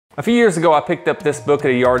A few years ago, I picked up this book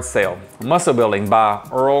at a yard sale, Muscle Building by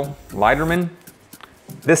Earle Liederman.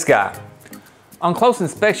 This guy. On close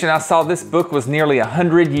inspection, I saw this book was nearly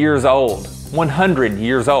 100 years old. 100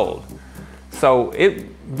 years old. So it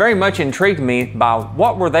very much intrigued me by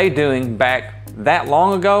what were they doing back that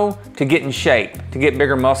long ago to get in shape, to get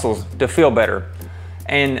bigger muscles, to feel better.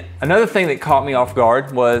 And another thing that caught me off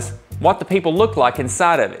guard was what the people looked like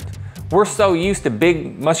inside of it. We're so used to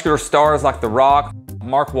big muscular stars like The Rock,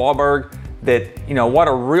 Mark Wahlberg, that, you know, what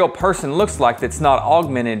a real person looks like that's not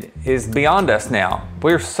augmented is beyond us now.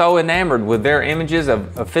 We're so enamored with their images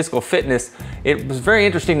of physical fitness. It was very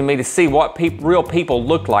interesting to me to see what real people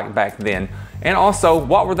looked like back then. And also,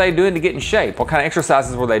 what were they doing to get in shape? What kind of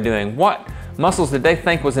exercises were they doing? What muscles did they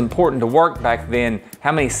think was important to work back then?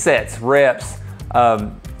 How many sets, reps,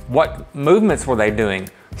 what movements were they doing?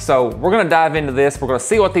 So we're gonna dive into this. We're gonna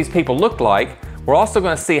see what these people looked like. We're also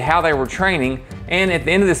going to see how they were training, and at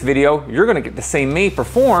the end of this video, you're going to get to see me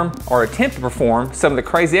perform or attempt to perform some of the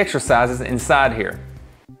crazy exercises inside here.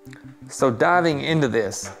 So diving into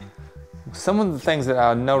this, some of the things that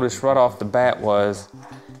I noticed right off the bat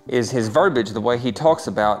is his verbiage, the way he talks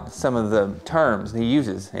about some of the terms he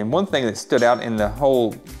uses. And one thing that stood out in the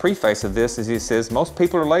whole preface of this is he says, most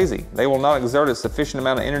people are lazy. They will not exert a sufficient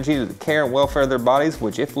amount of energy to the care and welfare of their bodies,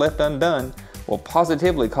 which if left undone, will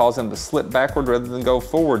positively cause them to slip backward rather than go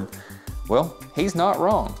forward. Well, he's not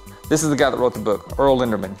wrong. This is the guy that wrote the book, Earle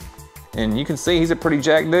Liederman. And you can see he's a pretty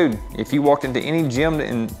jacked dude. If you walked into any gym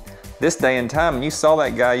in this day and time and you saw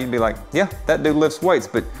that guy, you'd be like, yeah, that dude lifts weights.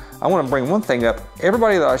 But I want to bring one thing up.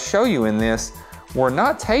 Everybody that I show you in this were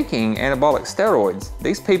not taking anabolic steroids.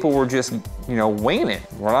 These people were just, you know, winging it,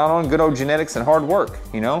 relying on good old genetics and hard work,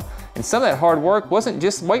 you know? And some of that hard work wasn't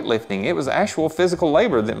just weightlifting, it was actual physical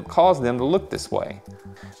labor that caused them to look this way.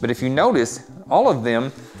 But if you notice, all of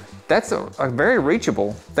them, that's a very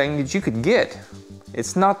reachable thing that you could get.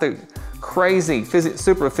 It's not the crazy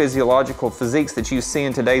super physiological physiques that you see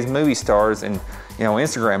in today's movie stars and, you know,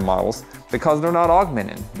 Instagram models, because they're not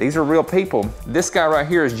augmented. These are real people. This guy right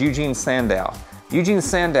here is Eugene Sandow. Eugene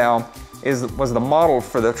Sandow was the model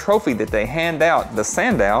for the trophy that they hand out, the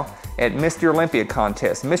Sandow, at Mr. Olympia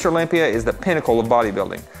contest. Mr. Olympia is the pinnacle of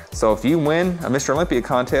bodybuilding. So if you win a Mr. Olympia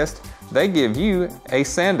contest, they give you a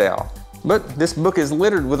Sandow. But this book is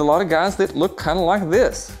littered with a lot of guys that look kind of like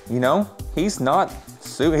this. You know, he's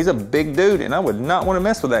a big dude, and I would not want to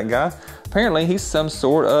mess with that guy. Apparently, he's some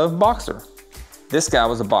sort of boxer. This guy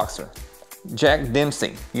was a boxer. Jack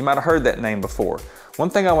Dempsey. You might have heard that name before. One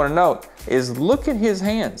thing I want to note is look at his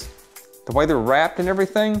hands. The way they're wrapped and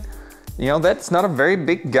everything. You know, that's not a very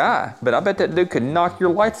big guy, but I bet that dude could knock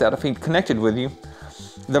your lights out if he connected with you.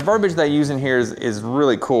 The verbiage they use in here is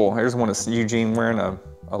really cool. Here's one of Eugene wearing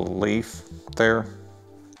a leaf there.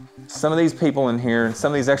 Some of these people in here,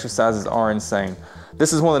 some of these exercises are insane.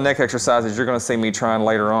 This is one of the neck exercises you're gonna see me trying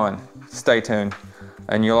later on. Stay tuned.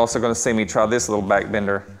 And you're also gonna see me try this little back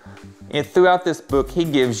bender. And throughout this book, he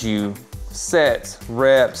gives you sets,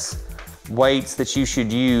 reps, weights that you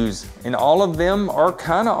should use, and all of them are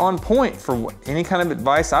kind of on point for any kind of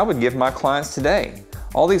advice I would give my clients today.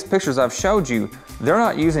 All these pictures I've showed you, they're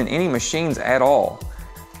not using any machines at all.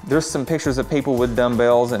 There's some pictures of people with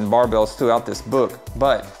dumbbells and barbells throughout this book,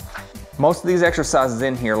 but most of these exercises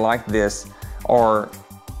in here like this are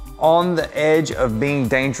on the edge of being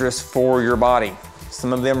dangerous for your body.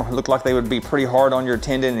 Some of them look like they would be pretty hard on your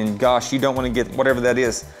tendon, and gosh, you don't want to get whatever that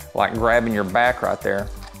is, like grabbing your back right there.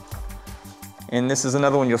 And this is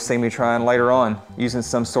another one you'll see me trying later on, using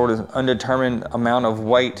some sort of undetermined amount of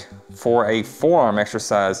weight for a forearm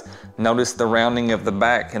exercise. Notice the rounding of the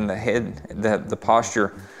back and the head, the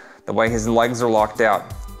posture, the way his legs are locked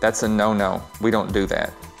out. That's a no-no. We don't do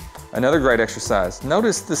that. Another great exercise.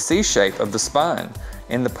 Notice the C shape of the spine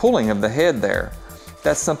and the pulling of the head there.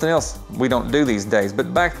 That's something else we don't do these days.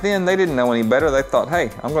 But back then, they didn't know any better. They thought,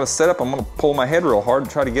 hey, I'm gonna sit up, I'm gonna pull my head real hard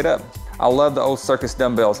and try to get up. I love the old circus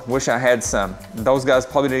dumbbells. Wish I had some. Those guys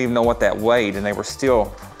probably didn't even know what that weighed, and they were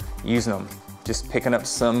still using them, just picking up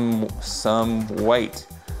some weight.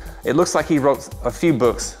 It looks like he wrote a few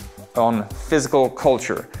books on physical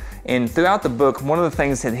culture. And throughout the book, one of the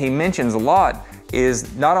things that he mentions a lot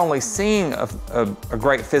is not only seeing a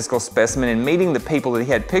great physical specimen and meeting the people that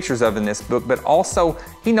he had pictures of in this book, but also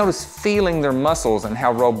he noticed feeling their muscles and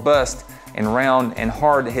how robust and round and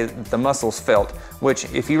hard the muscles felt, which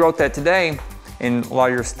if you wrote that today in a lot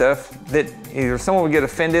of your stuff, that either someone would get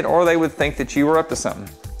offended or they would think that you were up to something.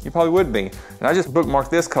 You probably would be. And I just bookmarked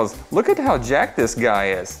this because look at how jacked this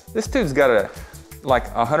guy is. This dude's got like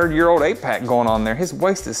 100-year-old 8-pack going on there. His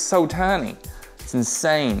waist is so tiny. It's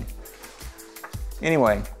insane.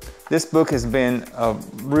 Anyway, This book has been a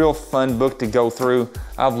real fun book to go through.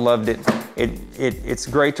 I've loved it. It's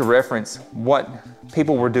great to reference what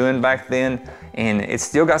people were doing back then, and it's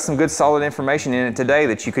still got some good solid information in it today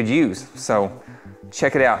that you could use. So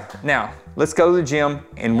check it out. Now, let's go to the gym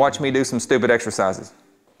and watch me do some stupid exercises.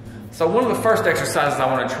 So one of the first exercises I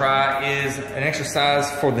want to try is an exercise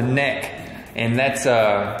for the neck, and that's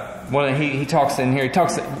he talks in here. He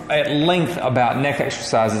talks at length about neck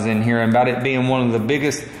exercises in here, and about it being one of the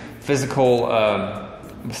biggest physical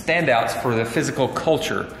standouts for the physical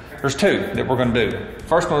culture. There's two that we're going to do.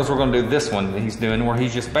 First one is we're going to do this one that he's doing, where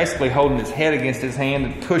he's just basically holding his head against his hand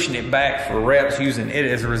and pushing it back for reps, using it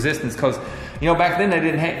as a resistance. Because, you know, back then they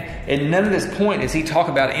didn't have, at none of this point does he talk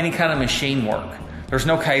about any kind of machine work. There's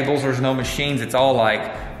no cables, there's no machines. It's all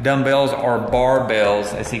like dumbbells or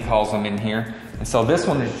barbells, as he calls them in here. And so this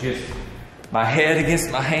one is just my head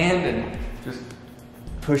against my hand and just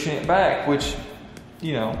pushing it back, which,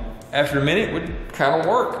 you know, after a minute would kind of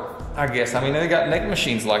work, I guess. I mean, they got neck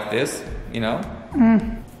machines like this, you know.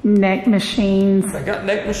 Neck machines. They got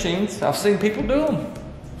neck machines. I've seen people do them.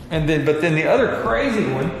 But then the other crazy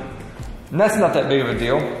one, and that's not that big of a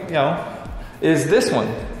deal, you know, is this one.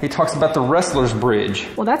 He talks about the wrestler's bridge.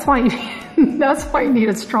 Well, that's why you need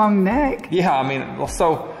a strong neck. Yeah, I mean,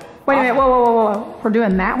 so. Wait a minute, whoa. We're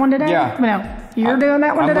doing that one today? Yeah. No, you're doing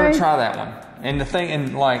that one today? I'm gonna try that one. And the thing,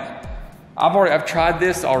 and like, I've tried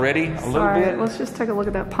this already a little bit. Let's just take a look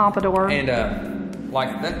at that pompadour. And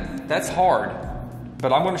like that's hard.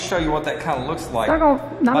 But I'm gonna show you what that kind of looks like.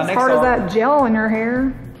 It's not as hard as that gel in your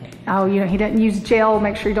hair. Oh, you know, he didn't use gel.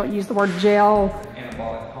 Make sure you don't use the word gel.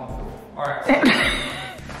 Anabolic pompadour. All right.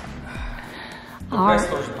 The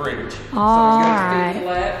wrestler's bridge. So he's got his feet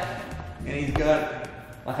flat, and he's got,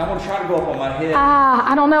 like, I'm gonna try to go up on my head.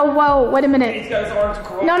 I don't know. Whoa, wait a minute. He's got his arms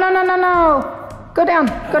crossed. No. Go down.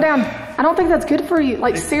 I don't think that's good for you.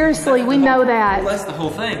 Like, seriously, we know that. Well, that's the whole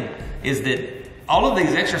thing, is that all of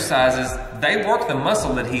these exercises, they work the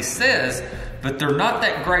muscle that he says, but they're not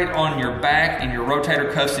that great on your back and your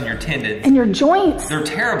rotator cuffs and your tendons. And your joints. They're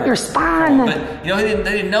terrible. Your spine. But, you know, they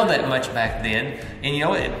didn't know that much back then. And, you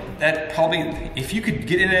know, that probably, if you could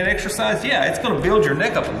get in that exercise, yeah, it's going to build your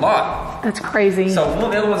neck up a lot. That's crazy. So one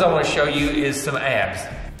of the other ones I want to show you is some abs.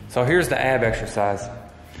 So here's the ab exercise.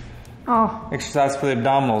 Oh. Exercise for the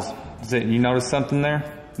abdominals. You notice something there?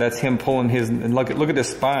 That's him pulling his, and look at his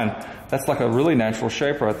spine. That's like a really natural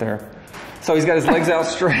shape right there. So he's got his legs out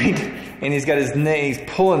straight, and he's got his knees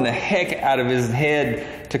pulling the heck out of his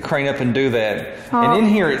head to crane up and do that. And in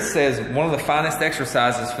here it says one of the finest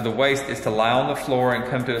exercises for the waist is to lie on the floor and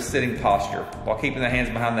come to a sitting posture while keeping the hands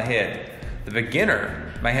behind the head. The beginner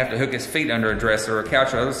may have to hook his feet under a dresser or a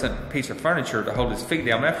couch or other piece of furniture to hold his feet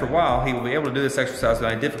down. After a while, he will be able to do this exercise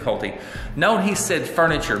without any difficulty. Note he said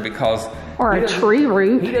furniture because... Or a tree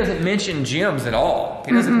root. He doesn't mention gyms at all.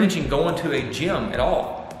 He doesn't mention going to a gym at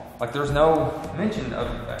all. Like, there's no mention of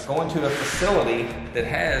going to a facility that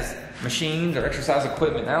has machines or exercise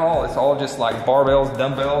equipment at all. It's all just like barbells,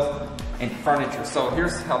 dumbbells, and furniture. So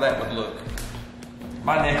here's how that would look.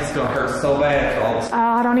 My neck is going to hurt so bad for all this. Oh,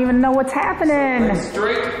 I don't even know what's happening. Legs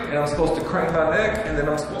straight, and I'm supposed to crane my neck, and then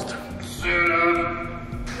I'm supposed to sit up.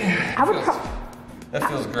 That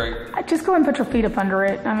feels great. Just go ahead and put your feet up under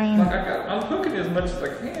it. I mean... I'm hooking as much as I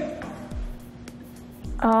can.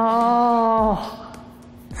 Oh,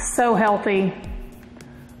 so healthy.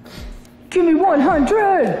 Give me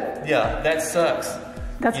 100. Yeah, that sucks.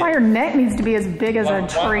 That's why your neck needs to be as big as a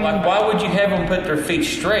tree. Why would you have them put their feet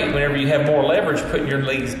straight whenever you have more leverage putting your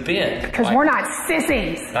legs bent? Because we're not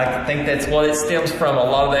sissies. I think that's what it stems from. A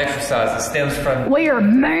lot of the exercise, it stems from... We are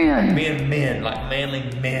men. Men, like manly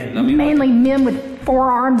men. I mean, manly men with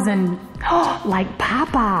forearms and... like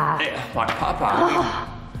Papa. Yeah, like Papa.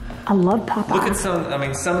 I love Papa. Look at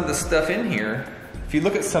some of the stuff in here. If you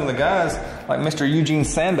look at some of the guys, like Mr. Eugene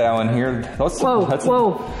Sandow in here.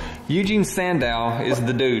 Whoa. Eugene Sandow is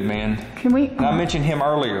the dude, man. Can we? And I mentioned him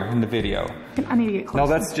earlier in the video. I need to get closer. No,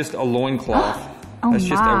 that's just a loincloth. Oh, that's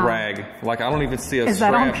just a rag. Like, I don't even see a strap. Is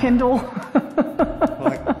that on Kindle?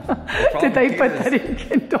 Did they put that in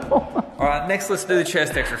Kindle? All right, next let's do the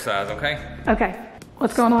chest exercise, okay? Okay.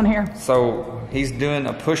 What's going on here? So he's doing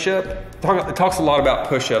a push-up. It talks a lot about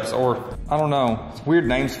push-ups, or I don't know, it's weird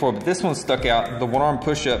names for it, but this one stuck out, the one-arm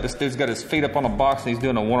push-up. This dude's got his feet up on a box and he's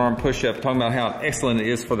doing a one-arm push-up, talking about how excellent it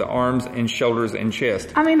is for the arms and shoulders and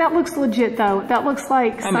chest. I mean, that looks legit though. That looks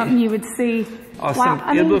like something you would see.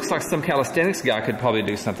 It looks like some calisthenics guy could probably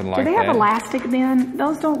do something like that. Do they have elastic then?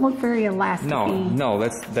 Those don't look very elastic. No,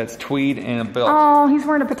 that's tweed and a belt. Oh, he's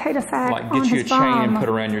wearing a potato sack. Like, get you a chain and put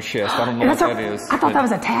around your chest. I don't know what that is. I thought that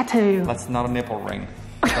was a tattoo. That's not a nipple ring.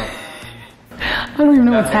 So. I don't even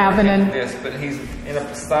know what's happening. This, but he's in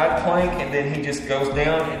a side plank, and then he just goes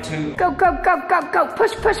down into... Go, go, go, go, go.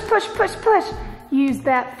 Push, push, push, push, push. Use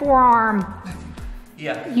that forearm.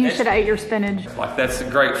 Yeah. You should have ate your spinach. Like, that's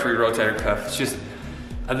great for your rotator cuff. It's just,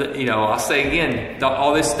 you know, I'll say again,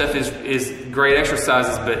 all this stuff is great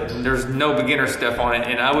exercises, but there's no beginner stuff on it,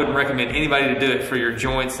 and I wouldn't recommend anybody to do it for your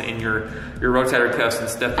joints and your rotator cuffs and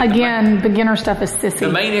stuff. Again, beginner stuff is sissy.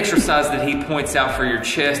 The main exercise that he points out for your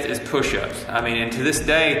chest is push-ups. I mean, and to this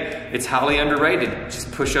day, it's highly underrated.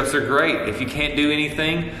 Just push-ups are great. If you can't do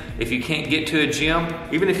anything, if you can't get to a gym,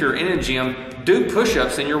 even if you're in a gym, do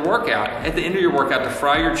push-ups in your workout, at the end of your workout, to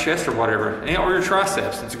fry your chest or whatever, or your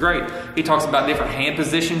triceps. It's great. He talks about different hand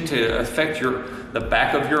position to affect the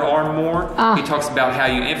back of your arm more. He talks about how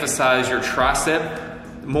you emphasize your tricep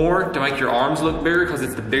more to make your arms look bigger, because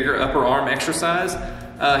it's the bigger upper arm exercise.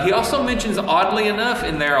 He also mentions, oddly enough,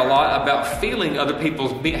 in there a lot about feeling other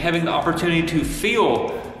people's, having the opportunity to feel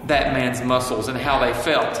that man's muscles and how they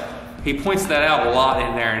felt. He points that out a lot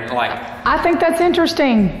in there, and like, I think that's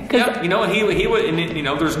interesting. Yeah, you know, and he would, and you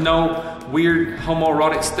know, there's no weird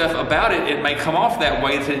homoerotic stuff about it. It may come off that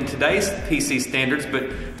way in today's PC standards, but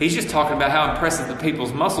he's just talking about how impressive the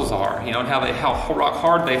people's muscles are, you know, and how rock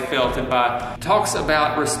hard they felt, and talks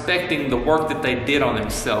about respecting the work that they did on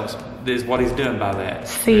themselves is what he's doing by that.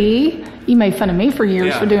 See, you made fun of me for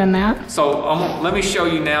years for doing that. So let me show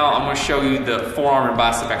you now. I'm going to show you the forearm and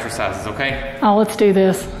bicep exercises, okay? Oh, let's do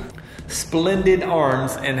this. Splendid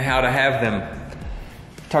arms and how to have them.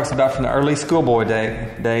 Talks about from the early schoolboy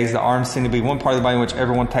days, the arms seem to be one part of the body in which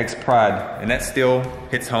everyone takes pride. And that still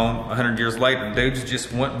hits home 100 years later. Dudes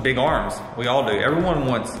just want big arms. We all do. Everyone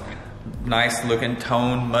wants nice looking,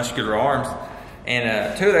 toned, muscular arms.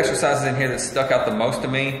 And two of the exercises in here that stuck out the most to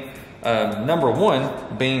me, number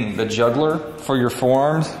one being the juggler for your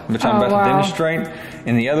forearms, which I'm about to demonstrate.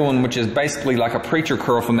 And the other one, which is basically like a preacher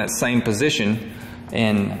curl from that same position.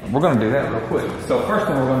 And we're going to do that real quick. So first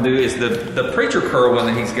thing we're going to do is the preacher curl one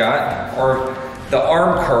that he's got, or the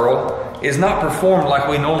arm curl, is not performed like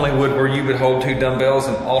we normally would, where you would hold two dumbbells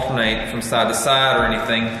and alternate from side to side or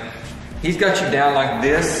anything. He's got you down like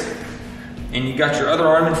this, and you got your other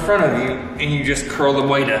arm in front of you, and you just curl the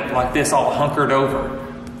weight up like this, all hunkered over.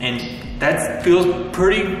 And that feels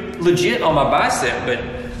pretty legit on my bicep,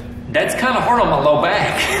 but that's kind of hard on my low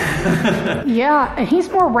back. Yeah, and he's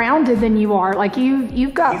more rounded than you are. Like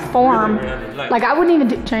you've got form. Really like I wouldn't even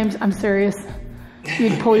do, James, I'm serious.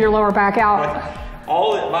 You'd pull your lower back out.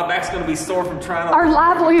 My back's gonna be sore from trying to... Our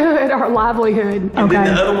livelihood. And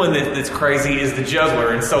then the other one that's crazy is the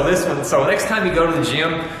juggler. And so this one, so next time you go to the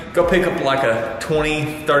gym, go pick up like a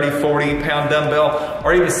 20, 30, 40 pound dumbbell,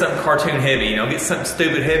 or even something cartoon heavy, you know, get something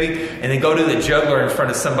stupid heavy, and then go do the juggler in front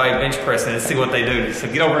of somebody bench pressing and see what they do. So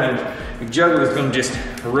get over and the juggler is gonna just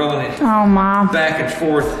rolling it back and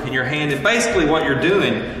forth in your hand. And basically what you're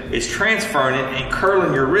doing is transferring it and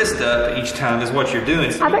curling your wrist up each time is what you're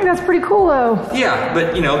doing. So I think that's pretty cool though. Yeah,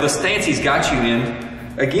 but you know, the stance he's got you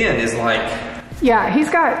in, again, is like... Yeah,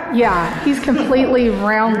 he's completely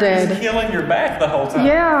rounded. He's killing your back the whole time.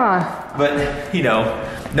 Yeah. But, you know,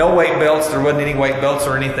 no weight belts. There wasn't any weight belts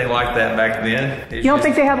or anything like that back then. You don't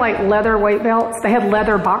think they had like leather weight belts? They had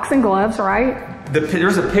leather boxing gloves, right?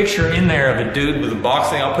 There's a picture in there of a dude with a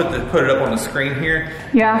boxing. I'll put it up on the screen here.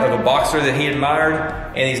 Yeah. Of a boxer that he admired,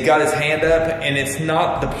 and he's got his hand up, and it's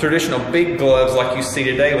not the traditional big gloves like you see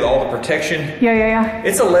today with all the protection. Yeah.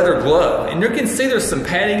 It's a leather glove, and you can see there's some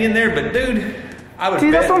padding in there, but dude, I would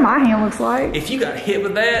bet that's what my hand looks like. If you got hit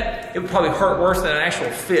with that, it would probably hurt worse than an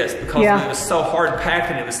actual fist, because it was so hard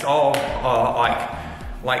packed and it was all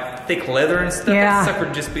like thick leather and stuff. That sucker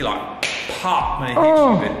would just be like pop when it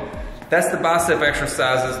hits you. But that's the bicep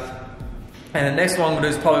exercises. And the next one we'll do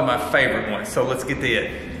is probably my favorite one. So let's get to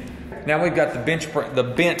it. Now we've got the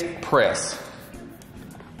bent press.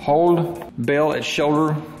 Hold bell at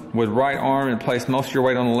shoulder with right arm and place most of your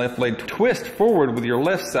weight on the left leg. Twist forward with your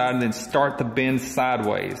left side and then start the bend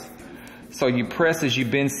sideways. So you press as you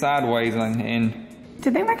bend sideways and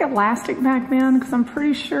did they make elastic back then? Because I'm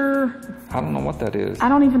pretty sure. I don't know what that is. I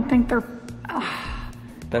don't even think they're.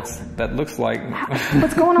 That looks like.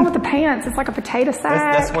 What's going on with the pants? It's like a potato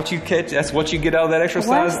sack. That's what you catch. That's what you get out of that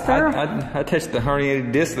exercise. I touched the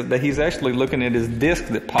herniated disc that he's actually looking at his disc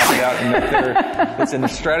that popped out and up there. It's in the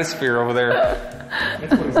stratosphere over there.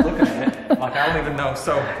 That's what he's looking at. Like I don't even know.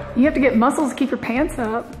 So you have to get muscles to keep your pants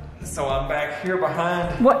up. So I'm back here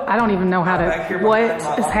behind. What? I don't even know how to. What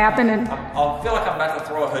is happening? I feel like I'm about to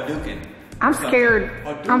throw a Hadouken. I'm scared.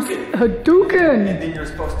 Hadouken. Hadouken. And then you're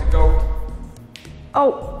supposed to go.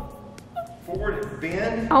 Oh. forward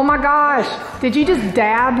bend. Oh my gosh. Did you just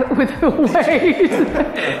dab with the weight?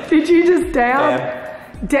 Did you just dab?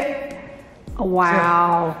 Oh,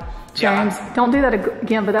 wow. James, don't do that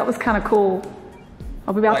again, but that was kind of cool.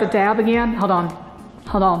 Are we about to dab again? Hold on.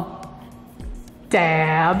 Hold on.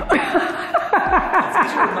 Dab. It's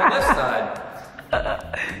easier on my left side.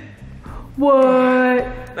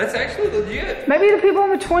 What? That's actually legit. Maybe the people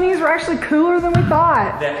in the 20s were actually cooler than we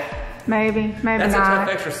thought. Maybe That's not. That's a tough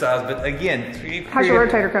exercise, but again, how's your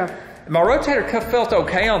rotator cuff? My rotator cuff felt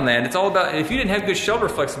okay on that. It's all about, if you didn't have good shoulder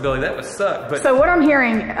flexibility, that would suck. But so what I'm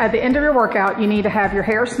hearing, at the end of your workout, you need to have your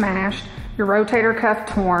hair smashed, your rotator cuff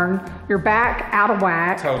torn, your back out of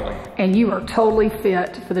whack. Totally. And you are totally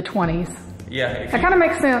fit for the 20s. Yeah. That kind of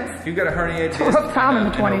makes sense. If you've got a herniated disc rough time in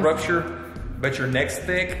the 20s. and a rupture, but your neck's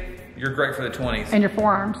thick, you're great for the 20s. And your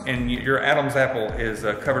forearms. And your Adam's apple is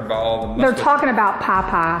covered by all the muscle. They're talking about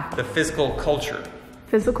pie. The physical culture.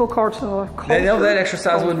 Physical culture. They know that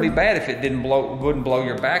exercise wouldn't be bad if it wouldn't blow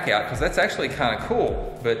your back out, because that's actually kind of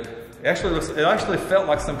cool. But it actually felt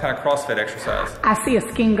like some kind of CrossFit exercise. I see a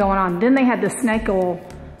scheme going on. Then they had the snake oil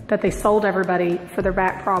that they sold everybody for their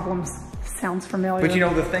back problems. Sounds familiar. But you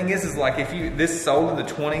know, the thing is like if this sold in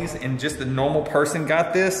the 20s and just the normal person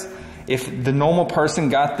got this, if the normal person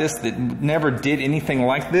got this that never did anything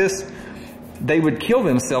like this, they would kill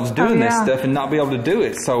themselves doing this stuff and not be able to do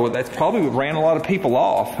it. So that's probably what ran a lot of people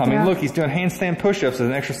off. I mean, look, he's doing handstand push-ups as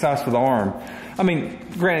an exercise for the arm. I mean,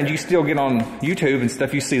 granted, you still get on YouTube and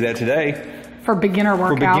stuff, you see that today. For beginner workouts.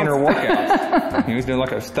 For beginner workouts. He was doing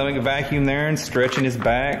like a stomach vacuum there and stretching his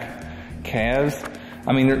back, calves.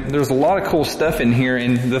 I mean, there's a lot of cool stuff in here.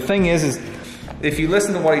 And the thing is if you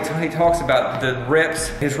listen to what he talks about, the reps,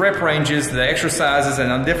 his rep ranges, the exercises,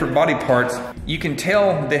 and on different body parts, you can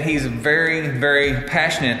tell that he's very, very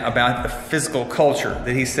passionate about the physical culture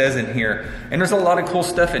that he says in here. And there's a lot of cool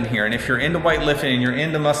stuff in here. And if you're into weightlifting and you're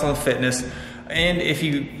into muscle and fitness, and if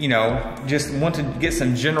you just want to get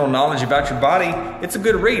some general knowledge about your body, it's a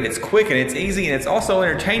good read. It's quick and it's easy and it's also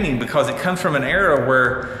entertaining because it comes from an era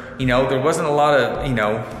where, there wasn't a lot of,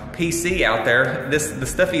 PC out there. The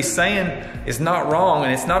stuff he's saying is not wrong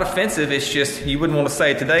and it's not offensive. It's just, you wouldn't want to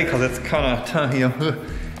say it today because it's kind of,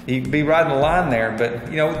 you'd be riding the line there.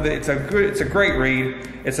 But, it's a great read.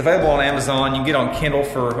 It's available on Amazon. You can get it on Kindle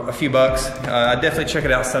for a few bucks. I'd definitely check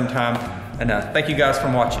it out sometime. And thank you guys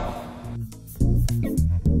for watching.